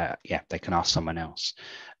 they can ask someone else.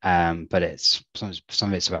 But it's some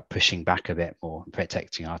of it's about pushing back a bit more,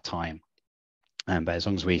 protecting our time. But as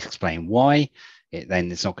long as we explain why,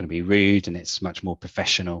 then it's not going to be rude, and it's much more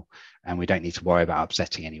professional, and we don't need to worry about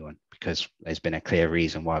upsetting anyone because there's been a clear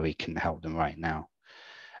reason why we can help them right now.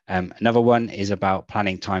 Another one is about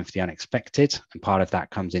planning time for the unexpected, and part of that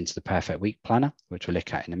comes into the Perfect Week Planner, which we'll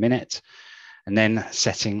look at in a minute. And then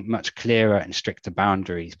setting much clearer and stricter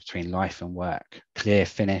boundaries between life and work, clear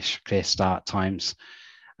finish, clear start times,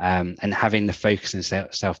 and having the focus and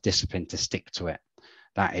self-discipline to stick to it.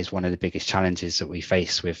 That is one of the biggest challenges that we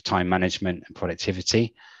face with time management and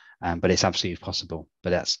productivity, but it's absolutely possible.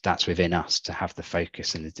 But that's within us to have the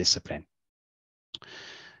focus and the discipline.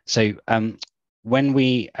 So when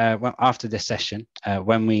we after this session,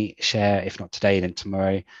 when we share, if not today, then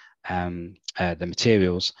tomorrow, the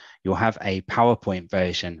materials, you'll have a PowerPoint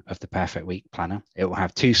version of the Perfect Week Planner. It will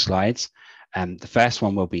have 2 slides. The first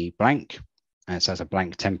one will be blank. So it's a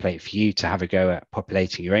blank template for you to have a go at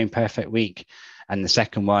populating your own perfect week. And the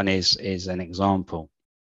second one is an example.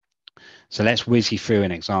 So let's whiz you through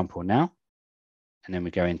an example now. And then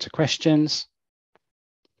we go into questions.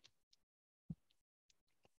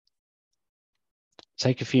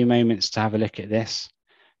 Take a few moments to have a look at this.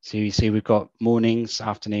 So you see we've got mornings,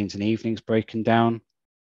 afternoons, and evenings broken down.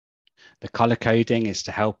 The color coding is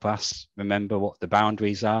to help us remember what the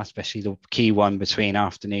boundaries are, especially the key one between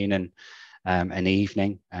afternoon and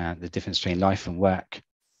evening, the difference between life and work,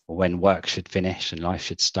 or when work should finish and life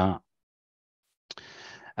should start.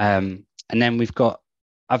 And then we've got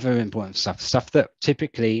other important stuff that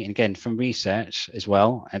typically, again, from research as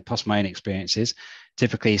well, and plus my own experiences,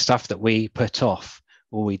 typically stuff that we put off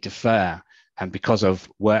or we defer, and because of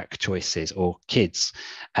work choices or kids,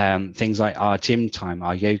 things like our gym time,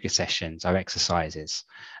 our yoga sessions, our exercises,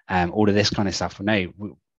 all of this kind of stuff. Well,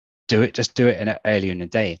 no, just do it earlier in the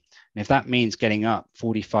day. And if that means getting up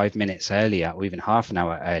 45 minutes earlier or even half an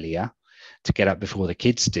hour earlier to get up before the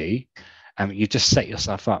kids do, you just set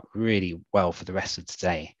yourself up really well for the rest of the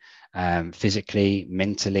day. Physically,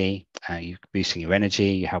 mentally, you're boosting your energy,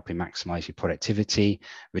 you're helping maximize your productivity,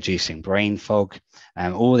 reducing brain fog.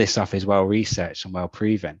 All this stuff is well researched and well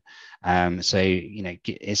proven. So, you know,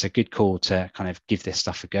 it's a good call to kind of give this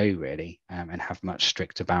stuff a go, really, and have much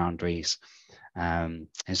stricter boundaries.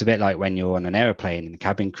 It's a bit like when you're on an aeroplane and the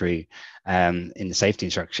cabin crew, in the safety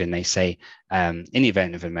instruction, they say, in the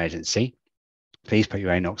event of an emergency, please put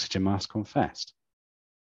your own oxygen mask on first.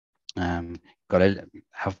 Got to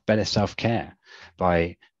have better self-care.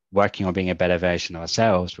 By working on being a better version of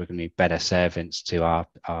ourselves, we're going to be better servants to our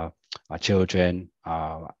children,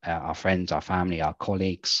 our friends, our family, our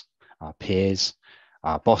colleagues, our peers,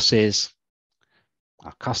 our bosses,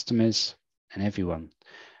 our customers, and everyone.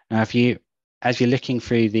 Now, as you're looking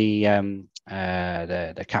through the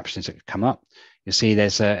captions that come up, you'll see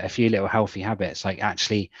there's a few little healthy habits. Like,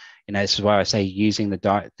 actually, you know, this is where I say using the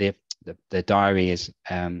diary is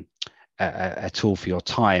a tool for your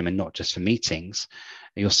time and not just for meetings.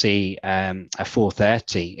 You'll see at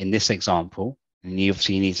 4:30 in this example, and you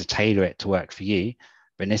obviously need to tailor it to work for you.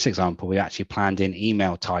 But in this example, we actually planned in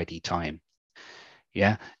email tidy time.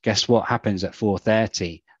 Yeah, guess what happens at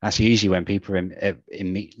 4:30? That's usually when people are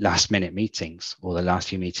in last minute meetings or the last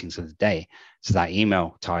few meetings of the day. So that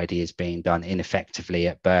email tidy is being done ineffectively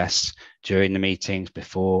at bursts during the meetings,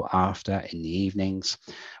 before, after, in the evenings,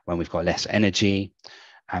 when we've got less energy.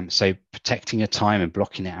 So protecting your time and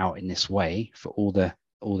blocking it out in this way for all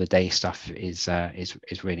the day stuff is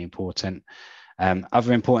really important.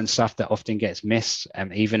 Other important stuff that often gets missed,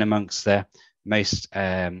 even amongst the most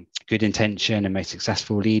good intention and most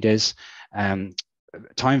successful leaders,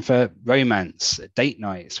 time for romance, date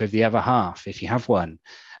nights with the other half, if you have one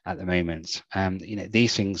at the moment. You know,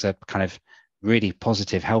 these things are kind of really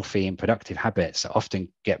positive, healthy, and productive habits that often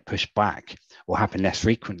get pushed back or happen less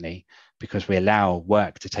frequently because we allow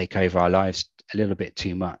work to take over our lives a little bit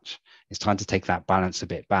too much. It's time to take that balance a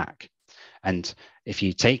bit back. And if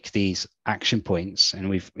you take these action points,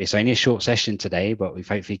 and it's only a short session today, but we've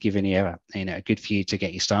hopefully given you a good few to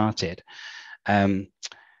get you started.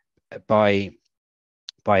 By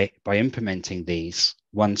implementing these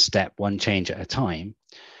one step, one change at a time,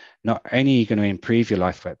 not only are you going to improve your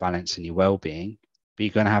life-work balance and your well-being, but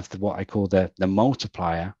you're going to have what I call the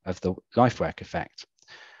multiplier of the life-work effect.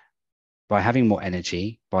 By having more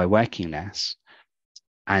energy, by working less,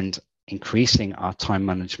 and increasing our time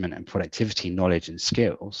management and productivity knowledge and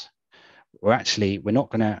skills, we're actually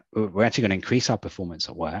going to increase our performance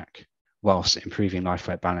at work whilst improving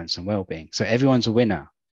life-work balance and well-being. So everyone's a winner.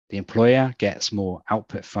 The employer gets more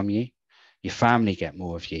output from you, your family get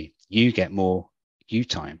more of you, you get more you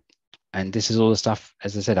time. And this is all the stuff,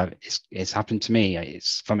 as I said, it's happened to me.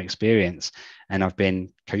 It's from experience, and I've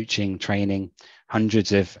been coaching, training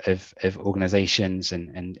hundreds of organizations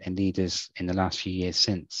and leaders in the last few years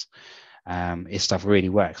since. This stuff really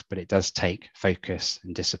works, but it does take focus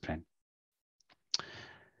and discipline.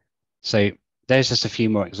 So there's just a few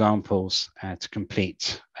more examples to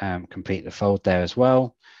complete the fold there as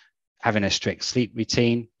well. Having a strict sleep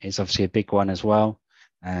routine is obviously a big one as well.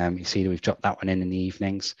 You see that we've dropped that one in the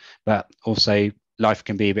evenings, but also life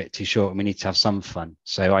can be a bit too short and we need to have some fun.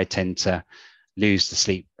 So I tend to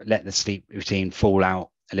let the sleep routine fall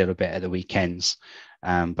out a little bit at the weekends,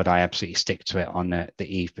 but I absolutely stick to it on the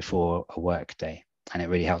eve before a work day, and it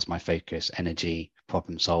really helps my focus, energy,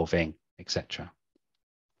 problem solving, etc.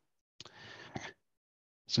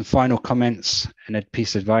 Some final comments and a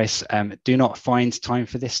piece of advice. Do not find time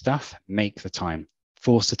for this stuff. Make the time.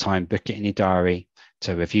 Force the time. Book it in your diary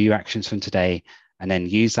to review your actions from today, and then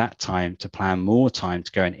use that time to plan more time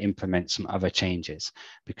to go and implement some other changes,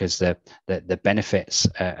 because the benefits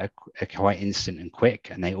are quite instant and quick,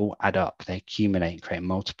 and they all add up. They accumulate and create a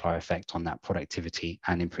multiplier effect on that productivity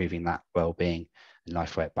and improving that well-being and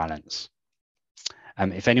life-work balance.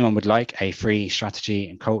 If anyone would like a free strategy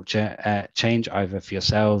and culture change, either for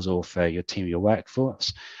yourselves or for your team, your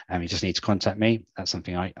workforce, you just need to contact me. That's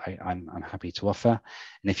something I'm happy to offer.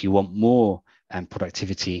 And if you want more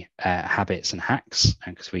productivity habits and hacks,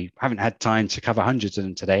 because we haven't had time to cover hundreds of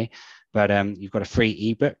them today, but you've got a free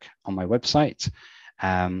ebook on my website.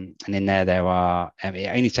 And in there are,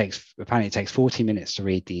 apparently it takes 40 minutes to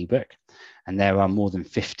read the ebook, and there are more than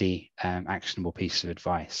 50 actionable pieces of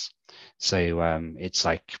advice. So it's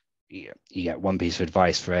like you get one piece of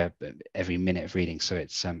advice for every minute of reading. So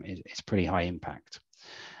it's pretty high impact.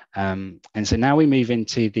 And so now we move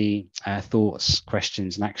into the thoughts,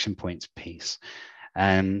 questions, and action points piece.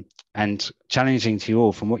 And challenging to you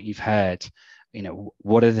all, from what you've heard,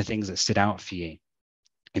 what are the things that stood out for you?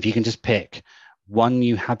 If you can just pick one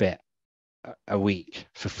new habit a week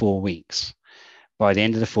for 4 weeks, by the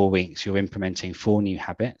end of the 4 weeks, you're implementing 4 new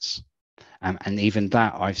habits. And even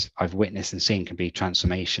that I've witnessed and seen can be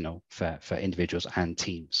transformational for individuals and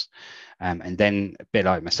teams. And then, a bit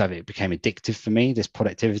like myself, it became addictive for me, this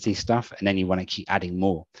productivity stuff. And then you want to keep adding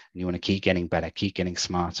more, and you want to keep getting better, keep getting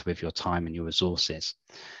smarter with your time and your resources.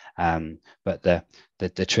 But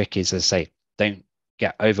the trick is, as I say, don't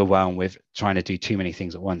get overwhelmed with trying to do too many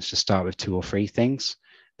things at once. Just start with 2 or 3 things,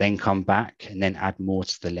 then come back and then add more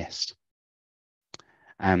to the list.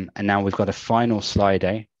 And now we've got a final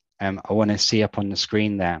slide. I want to see up on the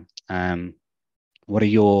screen there, what are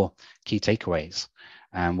your key takeaways?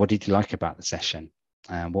 What did you like about the session?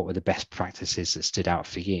 What were the best practices that stood out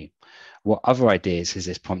for you? What other ideas has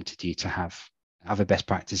this prompted you to have? Other best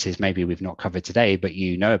practices maybe we've not covered today, but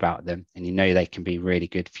you know about them, and you know they can be really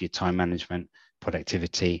good for your time management,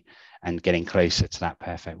 productivity, and getting closer to that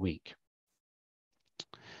perfect week.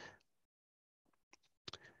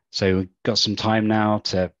 So we've got some time now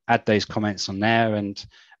to add those comments on there, and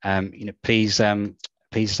please come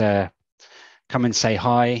and say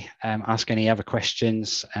hi, ask any other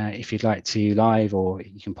questions if you'd like to live, or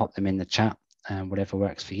you can pop them in the chat, whatever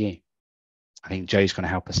works for you. I think Joe's going to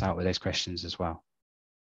help us out with those questions as well.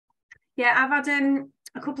 Yeah, I've had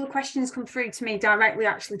a couple of questions come through to me directly,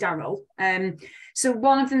 actually, Daryl. So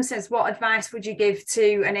one of them says, what advice would you give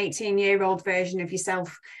to an 18-year-old version of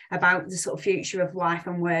yourself about the sort of future of life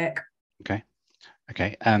and work? Okay.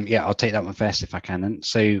 Yeah, I'll take that one first if I can. And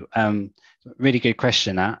so really good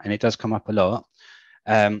question, that, and it does come up a lot.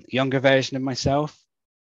 Younger version of myself,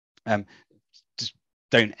 just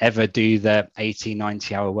don't ever do the 80,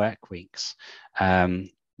 90-hour work weeks.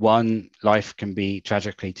 One, life can be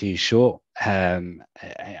tragically too short, and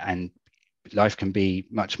life can be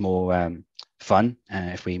much more fun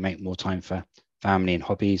if we make more time for family and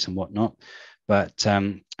hobbies and whatnot. But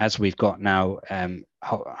as we've got now a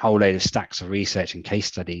whole load of stacks of research and case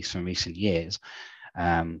studies from recent years,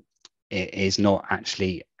 it is not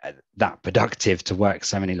actually that productive to work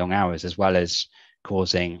so many long hours, as well as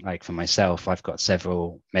causing, like for myself, I've got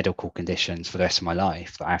several medical conditions for the rest of my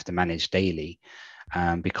life that I have to manage daily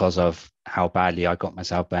because of how badly I got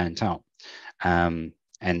myself burnt out.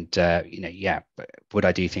 Would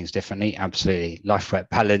I do things differently? Absolutely. Life-work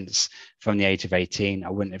balance from the age of 18. I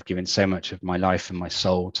wouldn't have given so much of my life and my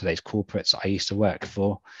soul to those corporates I used to work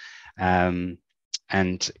for. The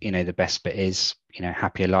best bit is,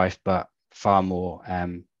 happier life, but far more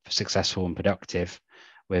successful and productive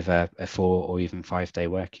with a 4 or even 5 day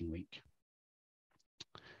working week.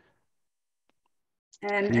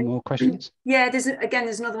 Any more questions? Yeah, there's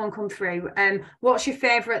another one come through. What's your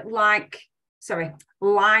favorite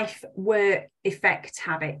life work effect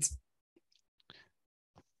habit?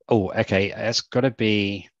 Oh, okay. It's got to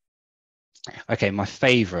be, okay, my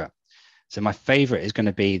favorite. So my favorite is going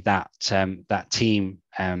to be that team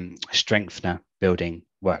strengthener building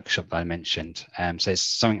workshop that I mentioned. So it's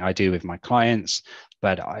something I do with my clients,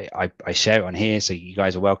 but I share it on here, so you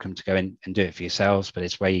guys are welcome to go in and do it for yourselves. But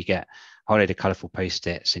it's where you get a whole load of colourful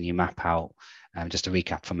post-its, and you map out, just to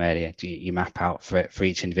recap from earlier, you map out for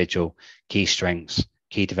each individual key strengths,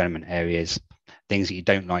 key development areas, things that you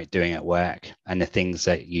don't like doing at work, and the things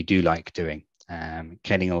that you do like doing.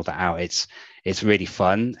 Getting all that out, it's really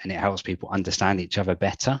fun, and it helps people understand each other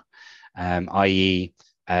better. i.e.,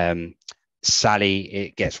 Sally,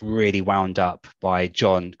 it gets really wound up by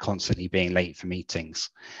John constantly being late for meetings.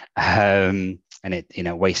 and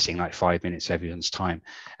it, wasting like 5 minutes of everyone's time.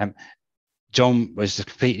 John was just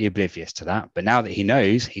completely oblivious to that, but now that he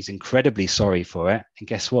knows, he's incredibly sorry for it. And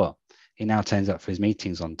guess what? He now turns up for his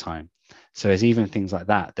meetings on time. So there's even things like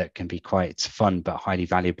that that can be quite fun, but highly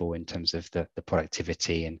valuable in terms of the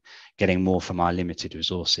productivity and getting more from our limited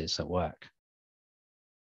resources at work.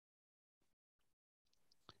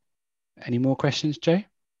 Any more questions, Joe?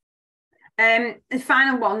 The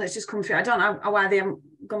final one that's just come through, I don't know why they haven't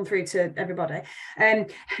gone through to everybody.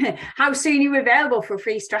 How soon are you available for a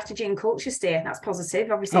free strategy and culture steer? That's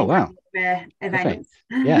positive, obviously. Oh, wow. Events.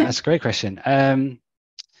 Okay. Yeah, that's a great question.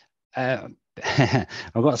 I've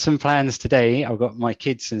got some plans today. I've got my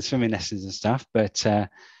kids and swimming lessons and stuff, but I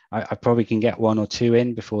probably can get 1 or 2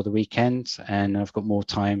 in before the weekend, and I've got more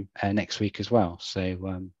time next week as well.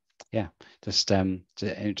 So yeah, just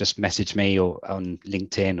message me or on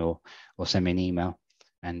LinkedIn or send me an email,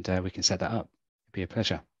 and we can set that up. It'd be a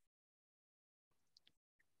pleasure.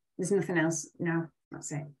 There's nothing else. No,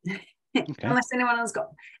 that's it. Okay. Unless anyone else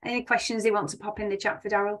got any questions they want to pop in the chat for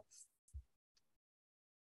Daryl.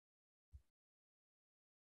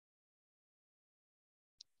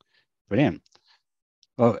 Brilliant.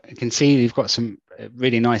 Well, you can see you've got some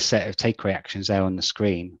really nice set of takeaway actions there on the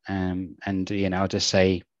screen. And, I'll just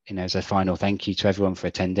say, as a final thank you to everyone for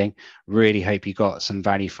attending. Really hope you got some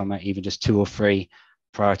value from it, even just 2 or 3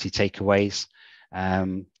 priority takeaways.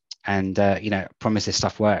 Promise this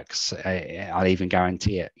stuff works. I'll even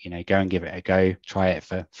guarantee it. Go and give it a go. Try it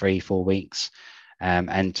for 3-4 weeks,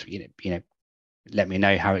 and let me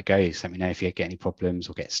know how it goes. Let me know if you get any problems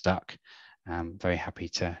or get stuck. I'm very happy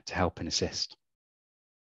to help and assist.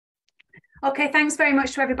 Okay, thanks very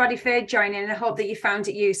much to everybody for joining. I hope that you found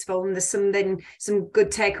it useful and there's some good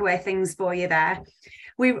takeaway things for you there.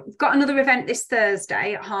 We've got another event this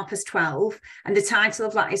Thursday at 12:30, and the title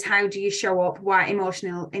of that is How Do You Show Up? Why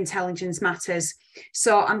Emotional Intelligence Matters.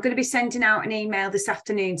 So I'm going to be sending out an email this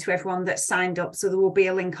afternoon to everyone that's signed up. So there will be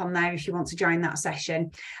a link on there if you want to join that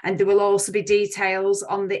session. And there will also be details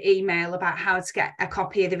on the email about how to get a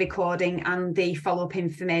copy of the recording and the follow-up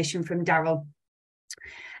information from Daryl.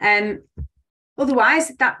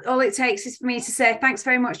 Otherwise, that all it takes is for me to say thanks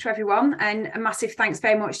very much to everyone, and a massive thanks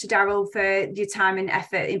very much to Daryl for your time and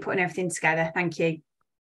effort in putting everything together. Thank you.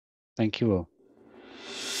 Thank you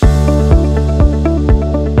all.